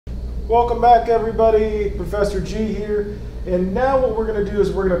Welcome back, everybody. Professor G here. And now what we're going to do is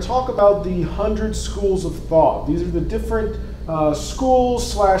we're going to talk about the 100 schools of thought. These are the different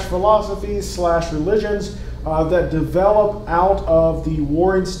schools slash philosophies slash religions that develop out of the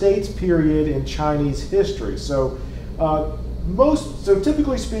Warring States period in Chinese history. So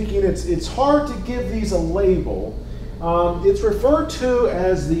typically speaking, it's hard to give these a label. It's referred to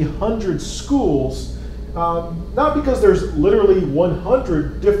as the 100 schools, not because there's literally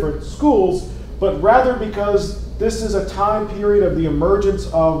 100 different schools, but rather because this is a time period of the emergence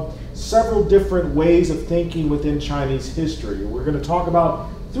of several different ways of thinking within Chinese history. We're going to talk about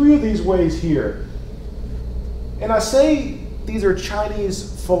 3 of these ways here. And I say these are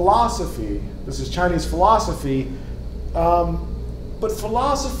Chinese philosophy. This is Chinese philosophy, but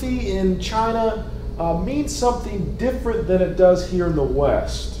philosophy in China means something different than it does here in the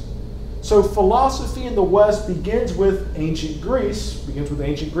West. So philosophy in the West begins with ancient Greece, begins with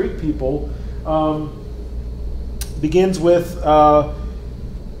ancient Greek people, begins with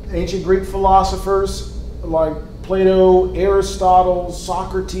ancient Greek philosophers like Plato, Aristotle,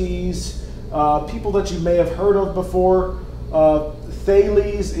 Socrates, people that you may have heard of before.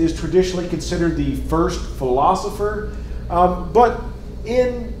 Thales is traditionally considered the first philosopher. But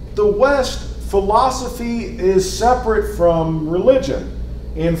in the West, philosophy is separate from religion.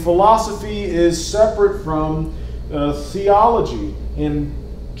 And philosophy is separate from theology. And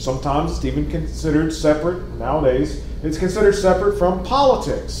sometimes it's even considered separate, nowadays, it's considered separate from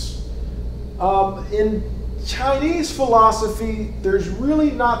politics. In Chinese philosophy, there's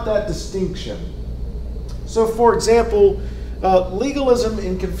really not that distinction. So for example, legalism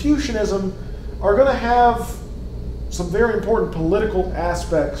and Confucianism are going to have some very important political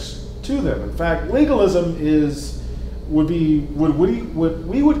aspects to them. In fact, legalism would be what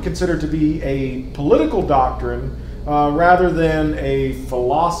we would consider to be a political doctrine rather than a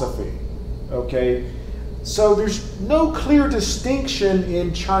philosophy. Okay, so there's no clear distinction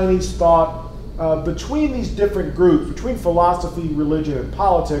in Chinese thought between these different groups, between philosophy, religion, and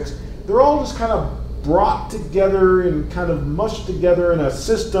politics. They're all just kind of brought together and kind of mushed together in a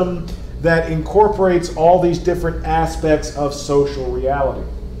system that incorporates all these different aspects of social reality.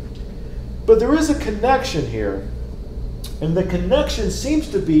 But there is a connection here. And the connection seems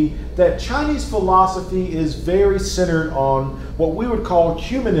to be that Chinese philosophy is very centered on what we would call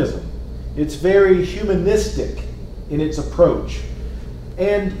humanism. It's very humanistic in its approach.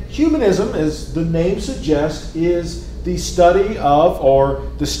 And humanism, as the name suggests, is the study of,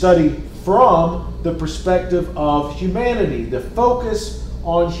 or the study from, the perspective of humanity, the focus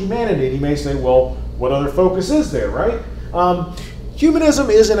on humanity. And you may say, well, what other focus is there, right? Humanism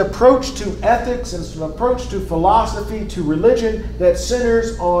is an approach to ethics, and it's an approach to philosophy, to religion that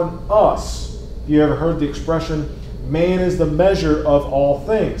centers on us. Have you ever heard the expression, man is the measure of all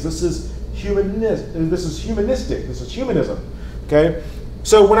things? This is humanistic, this is humanism. Okay?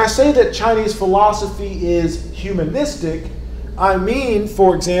 So when I say that Chinese philosophy is humanistic, I mean,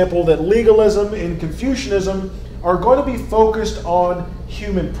 for example, that legalism and Confucianism are going to be focused on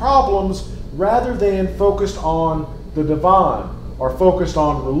human problems rather than focused on the divine, or focused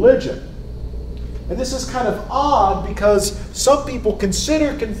on religion. And this is kind of odd because some people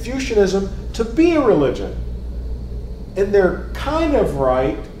consider Confucianism to be a religion. And they're kind of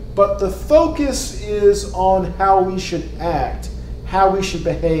right, but the focus is on how we should act, how we should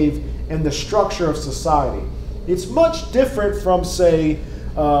behave, and the structure of society. It's much different from, say,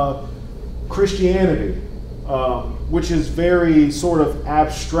 Christianity, which is very sort of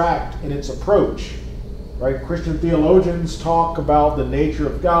abstract in its approach. Right? Christian theologians talk about the nature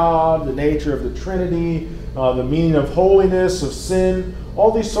of God, the nature of the Trinity, the meaning of holiness, of sin, all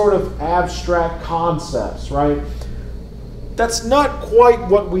these sort of abstract concepts, right? That's not quite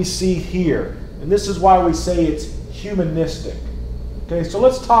what we see here. And this is why we say it's humanistic. Okay, so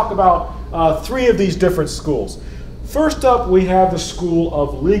let's talk about 3 of these different schools. First up, we have the school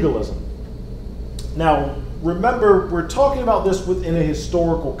of legalism. Now, remember, we're talking about this within a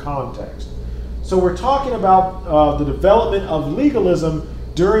historical context. So we're talking about the development of legalism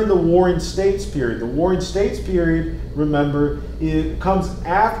during the Warring States period. The Warring States period, remember, it comes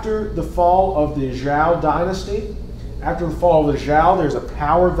after the fall of the Zhao dynasty. After the fall of the Zhao, there's a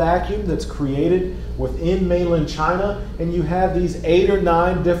power vacuum that's created within mainland China, and you have these 8 or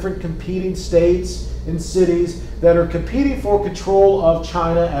 9 different competing states and cities that are competing for control of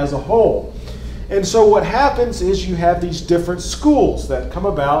China as a whole. And so what happens is you have these different schools that come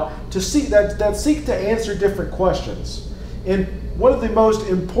about to seek to answer different questions. And one of the most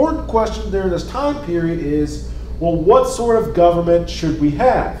important questions during this time period is, well, what sort of government should we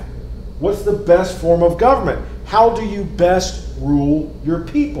have? What's the best form of government? How do you best rule your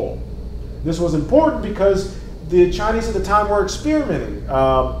people? This was important because the Chinese at the time were experimenting.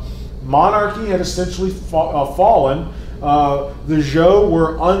 Monarchy had essentially fallen. The Zhou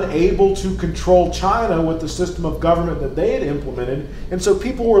were unable to control China with the system of government that they had implemented, and so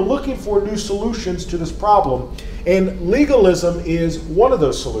people were looking for new solutions to this problem, and legalism is one of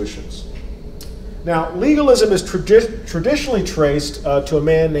those solutions. Now, legalism is traditionally traced to a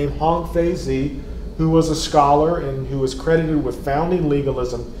man named Han Feizi, who was a scholar and who was credited with founding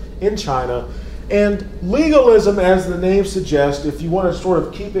legalism in China. And legalism, as the name suggests, if you want to sort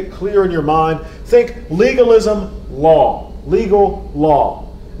of keep it clear in your mind, think legalism, law, legal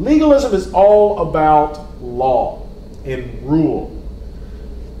law. Legalism is all about law and rule.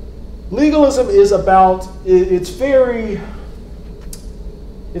 Legalism is about, it's very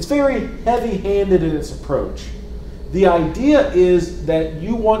heavy-handed in its approach. The idea is that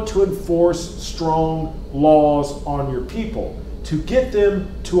you want to enforce strong laws on your people to get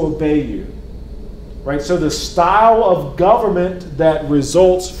them to obey you. Right? So the style of government that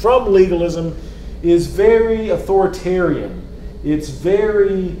results from legalism is very authoritarian. It's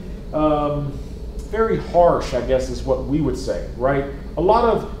very harsh, I guess is what we would say, right? A lot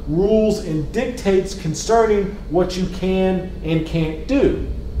of rules and dictates concerning what you can and can't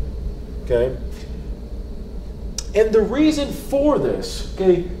do. Okay? And the reason for this,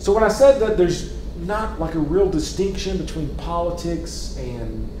 okay, so when I said that there's not like a real distinction between politics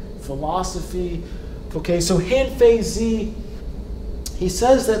and philosophy, okay, so Han Feizi, he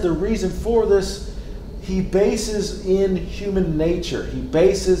says that the reason for this, he bases in human nature. He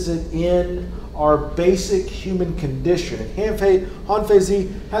bases it in our basic human condition. And Han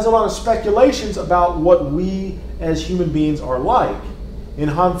Feizi has a lot of speculations about what we as human beings are like. And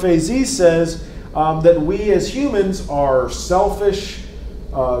Han Feizi says that we as humans are selfish,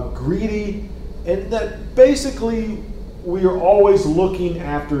 greedy, and that basically we are always looking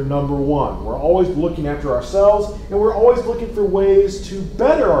after number one. We're always looking after ourselves, and we're always looking for ways to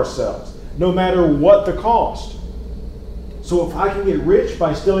better ourselves, no matter what the cost. So if I can get rich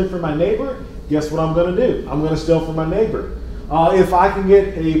by stealing from my neighbor, guess what I'm going to do? I'm going to steal from my neighbor. If I can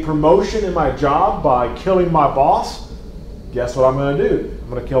get a promotion in my job by killing my boss, guess what I'm going to do? I'm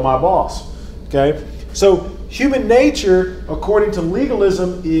going to kill my boss. Okay? So human nature, according to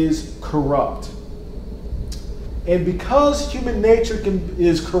legalism, is corrupt. And because human nature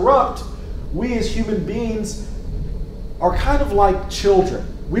is corrupt, we as human beings are kind of like children.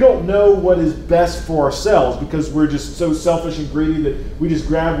 We don't know what is best for ourselves because we're just so selfish and greedy that we just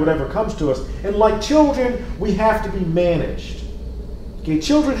grab whatever comes to us. And like children, we have to be managed. Okay,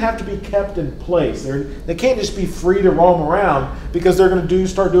 children have to be kept in place. They can't just be free to roam around because they're going to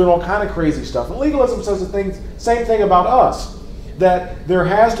start doing all kind of crazy stuff. And legalism says the same thing about us, that there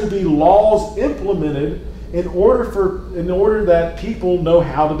has to be laws implemented in order that people know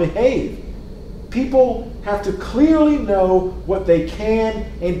how to behave. People have to clearly know what they can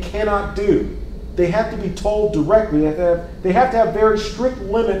and cannot do. They have to be told directly. They have to have very strict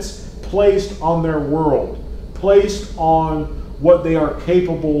limits placed on their world, placed on what they are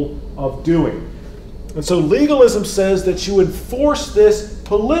capable of doing. And so legalism says that you enforce this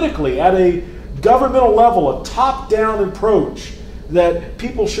politically at a governmental level, a top-down approach, that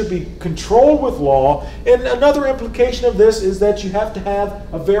people should be controlled with law. And another implication of this is that you have to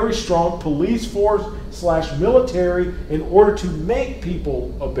have a very strong police force / military in order to make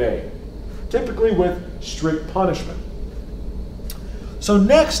people obey, typically with strict punishment. So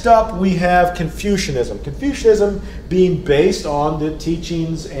next up we have Confucianism. Confucianism being based on the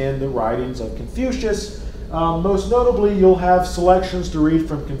teachings and the writings of Confucius. Most notably, you'll have selections to read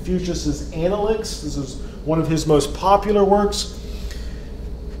from Confucius's Analects. This is one of his most popular works.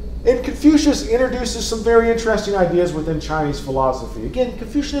 And Confucius introduces some very interesting ideas within Chinese philosophy. Again,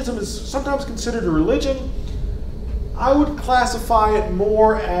 Confucianism is sometimes considered a religion. I would classify it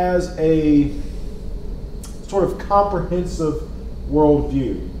more as a sort of comprehensive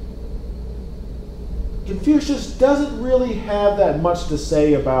worldview. Confucius doesn't really have that much to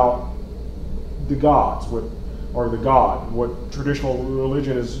say about the gods, what traditional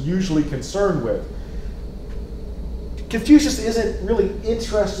religion is usually concerned with. Confucius isn't really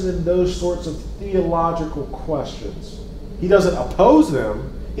interested in those sorts of theological questions. He doesn't oppose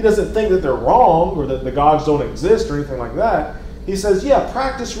them. He doesn't think that they're wrong or that the gods don't exist or anything like that. He says, yeah,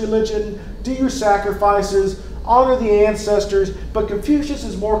 practice religion, do your sacrifices, honor the ancestors, but Confucius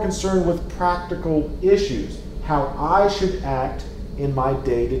is more concerned with practical issues, how I should act in my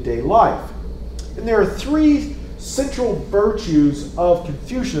day-to-day life. And there are three central virtues of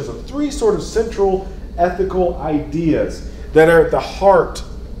Confucianism, three sort of central ethical ideas that are at the heart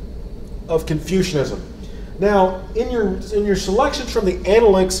of Confucianism. Now, in your selections from the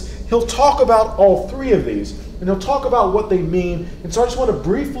Analects, he'll talk about all three of these, and he'll talk about what they mean. And so I just want to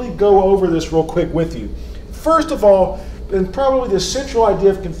briefly go over this real quick with you. First of all, and probably the central idea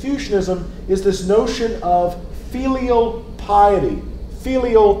of Confucianism, is this notion of filial piety.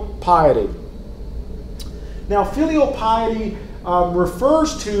 Filial piety. Now, filial piety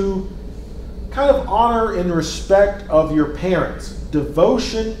refers to kind of honor and respect of your parents,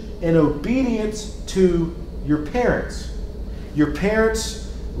 devotion and obedience to your parents. Your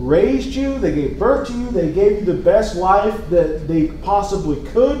parents raised you, they gave birth to you, they gave you the best life that they possibly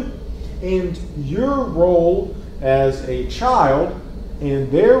could, and your role as a child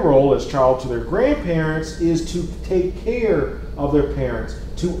and their role as child to their grandparents is to take care of their parents,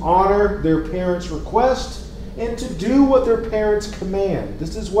 to honor their parents' request, and to do what their parents command.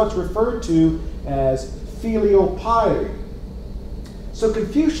 This is what's referred to as filial piety. So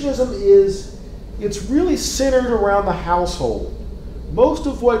Confucianism it's really centered around the household. Most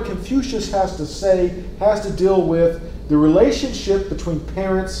of what Confucius has to say has to deal with the relationship between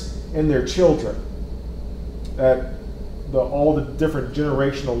parents and their children at all the different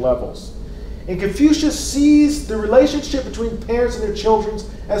generational levels. And Confucius sees the relationship between parents and their children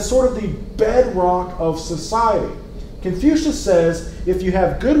as sort of the bedrock of society. Confucius says if you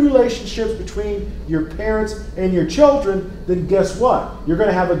have good relationships between your parents and your children, then guess what? You're going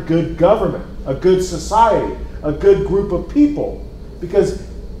to have a good government, a good society, a good group of people. Because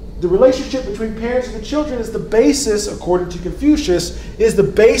the relationship between parents and the children is the basis, according to Confucius, is the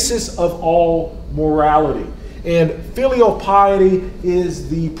basis of all morality. And filial piety is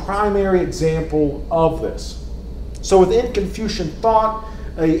the primary example of this. So within Confucian thought,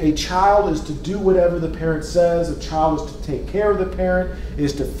 a child is to do whatever the parent says. A child is to take care of the parent,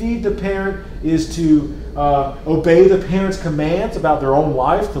 is to feed the parent, is to obey the parent's commands about their own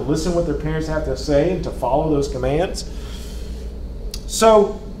life, to listen what their parents have to say and to follow those commands.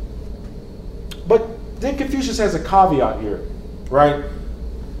 So, but then Confucius has a caveat here, right?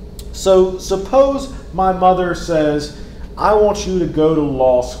 So suppose my mother says, I want you to go to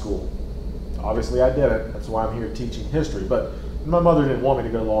law school. Obviously I didn't. That's why I'm here teaching history. But my mother didn't want me to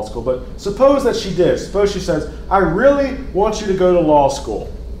go to law school. But suppose that she did. Suppose she says, I really want you to go to law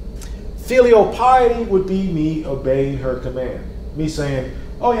school. Filial piety would be me obeying her command. Me saying,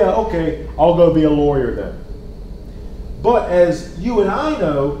 oh yeah, okay, I'll go be a lawyer then. But as you and I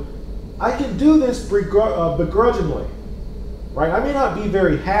know, I can do this begrudgingly. Right? I may not be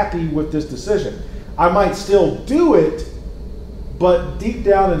very happy with this decision. I might still do it, but deep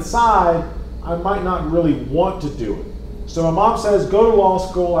down inside, I might not really want to do it. So my mom says, go to law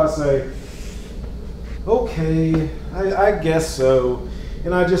school. I say, okay, I guess so.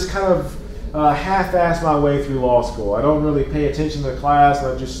 And I just kind of half-ass my way through law school. I don't really pay attention to the class, and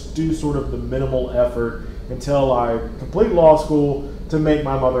I just do sort of the minimal effort until I complete law school to make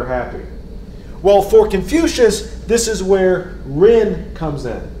my mother happy. Well, for Confucius, this is where Ren comes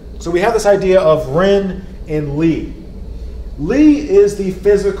in. So we have this idea of Ren and Li. Li is the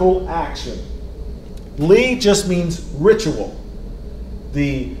physical action. Li just means ritual,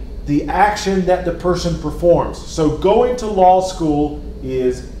 the action that the person performs. So going to law school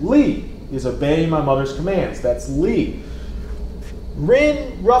is Li, is obeying my mother's commands. That's Li.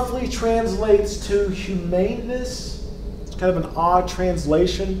 Ren roughly translates to humaneness. It's kind of an odd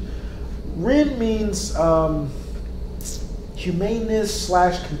translation. Ren means humaneness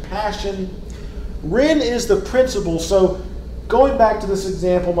 / compassion. Ren is the principle. So going back to this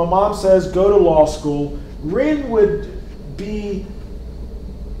example, my mom says go to law school. Ren would be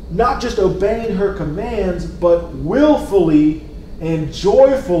not just obeying her commands, but willfully and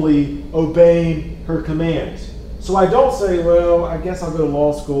joyfully obeying her commands. So I don't say, well, I guess I'll go to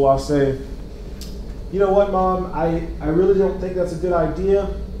law school. I'll say, you know what, Mom, I really don't think that's a good idea,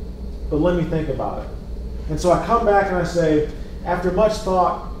 but let me think about it. And so I come back and I say, after much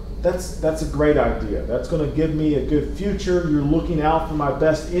thought, that's a great idea. That's going to give me a good future. You're looking out for my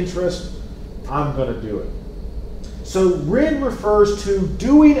best interest. I'm going to do it. So Ren refers to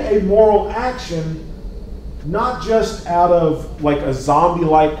doing a moral action, not just out of like a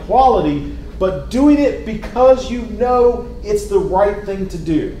zombie-like quality, but doing it because you know it's the right thing to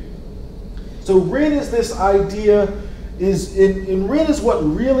do. So Ren is this idea, and Ren is what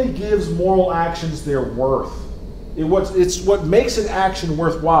really gives moral actions their worth. It's what makes an action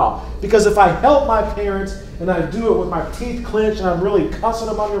worthwhile. Because if I help my parents and I do it with my teeth clenched and I'm really cussing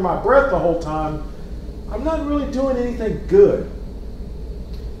them under my breath the whole time, I'm not really doing anything good.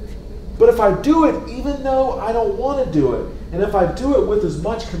 But if I do it even though I don't want to do it, and if I do it with as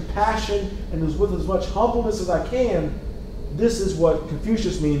much compassion and with as much humbleness as I can, this is what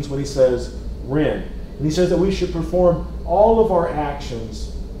Confucius means when he says Ren. And he says that we should perform all of our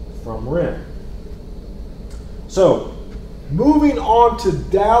actions from Ren. So, moving on to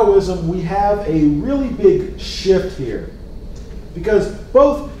Taoism, we have a really big shift here. Because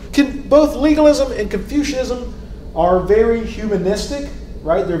both legalism and Confucianism are very humanistic,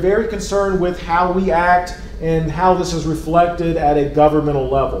 right? They're very concerned with how we act and how this is reflected at a governmental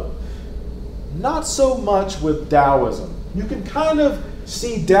level. Not so much with Taoism. You can kind of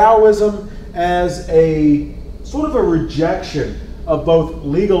see Taoism as a sort of a rejection of both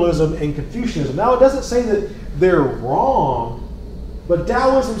legalism and Confucianism. Now, it doesn't say that they're wrong, but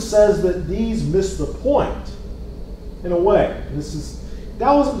Taoism says that these miss the point in a way. And this is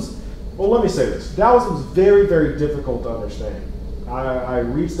Taoism's. Well, let me say this: Taoism is very, very difficult to understand. I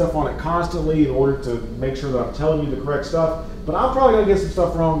read stuff on it constantly in order to make sure that I'm telling you the correct stuff, but I'm probably going to get some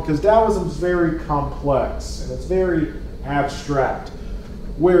stuff wrong because Taoism is very complex and it's very abstract.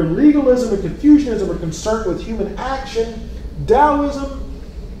 Where legalism and Confucianism are concerned with human action, Taoism,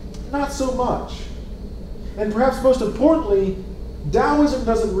 not so much. And perhaps most importantly, Taoism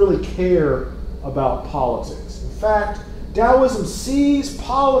doesn't really care about politics. In fact, Taoism sees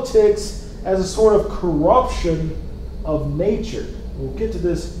politics as a sort of corruption of nature. We'll get to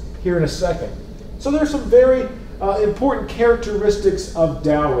this here in a second. So there's some very important characteristics of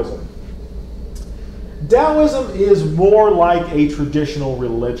Taoism. Taoism is more like a traditional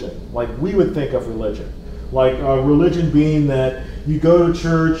religion, like we would think of religion. Like religion being that you go to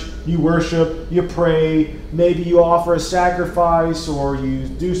church, you worship, you pray, maybe you offer a sacrifice, or you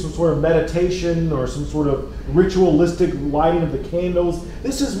do some sort of meditation or some sort of ritualistic lighting of the candles.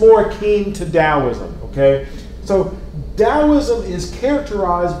 This is more akin to Taoism, okay? So Taoism is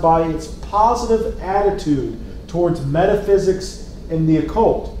characterized by its positive attitude towards metaphysics and the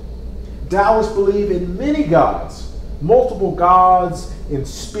occult. Taoists believe in many gods, multiple gods, in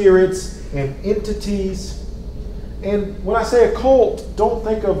spirits and entities. And when I say occult, don't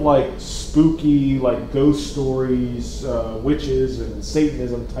think of like spooky, like ghost stories, witches and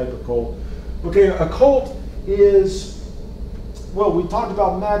Satanism type of cult. Okay, occult is, well, we talked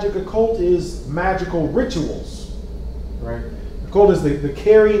about magic. Occult is magical rituals, right? Occult is the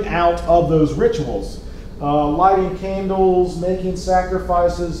carrying out of those rituals. Lighting candles, making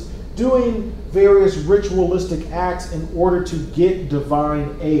sacrifices, doing various ritualistic acts in order to get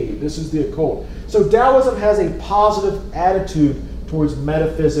divine aid. This is the occult. So Taoism has a positive attitude towards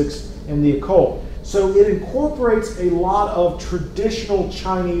metaphysics and the occult. So it incorporates a lot of traditional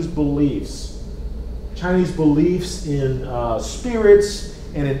Chinese beliefs. Chinese beliefs in spirits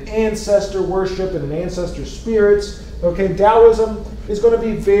and in ancestor worship and in ancestor spirits. Okay, Taoism is going to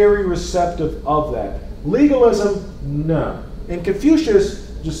be very receptive of that. Legalism, no. And Confucius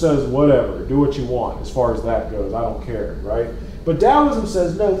just says, whatever, do what you want as far as that goes. I don't care, right? But Taoism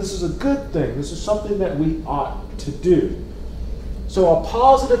says, no, this is a good thing. This is something that we ought to do. So a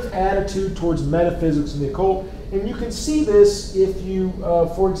positive attitude towards metaphysics and the occult, and you can see this if you,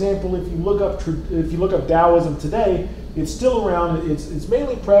 for example, if you look up Taoism today, it's still around. It's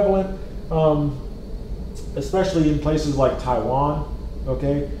mainly prevalent, especially in places like Taiwan.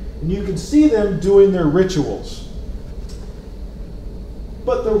 Okay, and you can see them doing their rituals.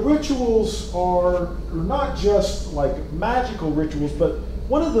 But the rituals are not just like magical rituals, but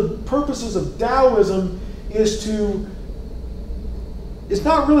one of the purposes of Taoism is it's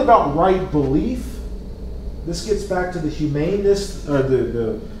not really about right belief. This gets back to the humaneness,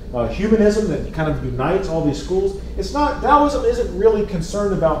 the humanism that kind of unites all these schools. It's not, Taoism isn't really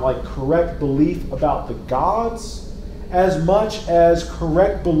concerned about like correct belief about the gods as much as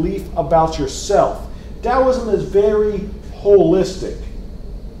correct belief about yourself. Taoism is very holistic.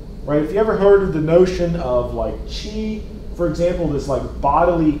 Right? If you ever heard of the notion of like qi, for example, this like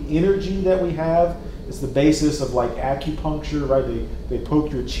bodily energy that we have, it's the basis of like acupuncture, right? They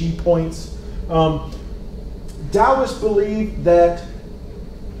poke your qi points. Taoists believe that,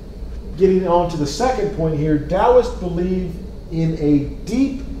 getting on to the second point here, Taoists believe in a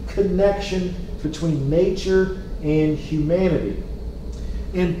deep connection between nature and humanity.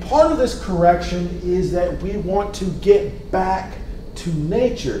 And part of this correction is that we want to get back to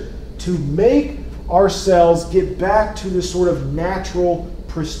nature, to make ourselves get back to this sort of natural,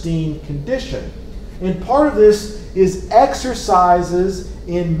 pristine condition. And part of this is exercises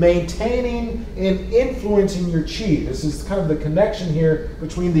in maintaining and influencing your qi. This is kind of the connection here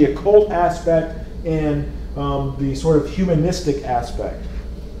between the occult aspect and the sort of humanistic aspect.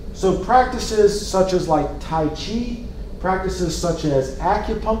 So practices such as like Tai Chi, practices such as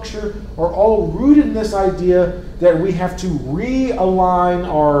acupuncture are all rooted in this idea that we have to realign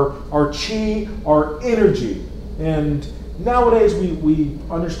our qi, our energy. And Nowadays, we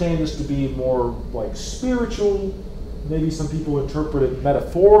understand this to be more like spiritual. Maybe some people interpret it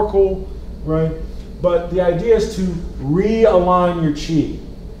metaphorical, right? But the idea is to realign your chi,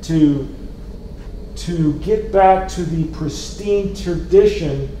 to get back to the pristine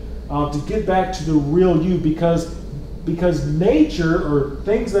tradition, to get back to the real you, because nature, or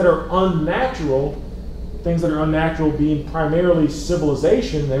things that are unnatural being primarily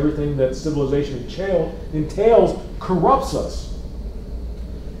civilization, and everything that civilization entails corrupts us.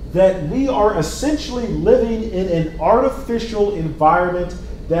 That we are essentially living in an artificial environment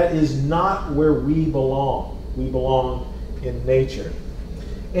that is not where we belong. We belong in nature.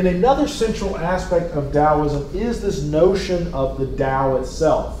 And another central aspect of Taoism is this notion of the Tao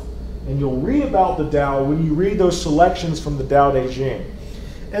itself. And you'll read about the Tao when you read those selections from the Tao Te Ching.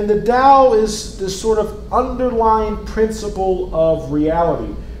 And the Tao is this sort of underlying principle of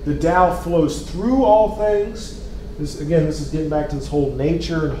reality. The Tao flows through all things. This is getting back to this whole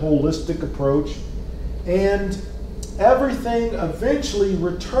nature and holistic approach. And everything eventually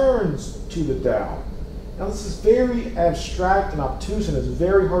returns to the Tao. Now this is very abstract and obtuse, and it's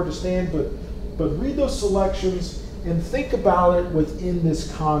very hard to stand, but read those selections and think about it within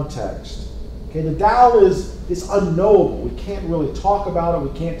this context. Okay, the Tao is unknowable. We can't really talk about it.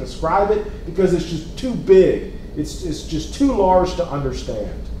 We can't describe it because it's just too big. It's just too large to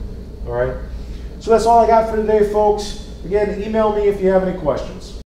understand. All right. So that's all I got for today, folks. Again, email me if you have any questions.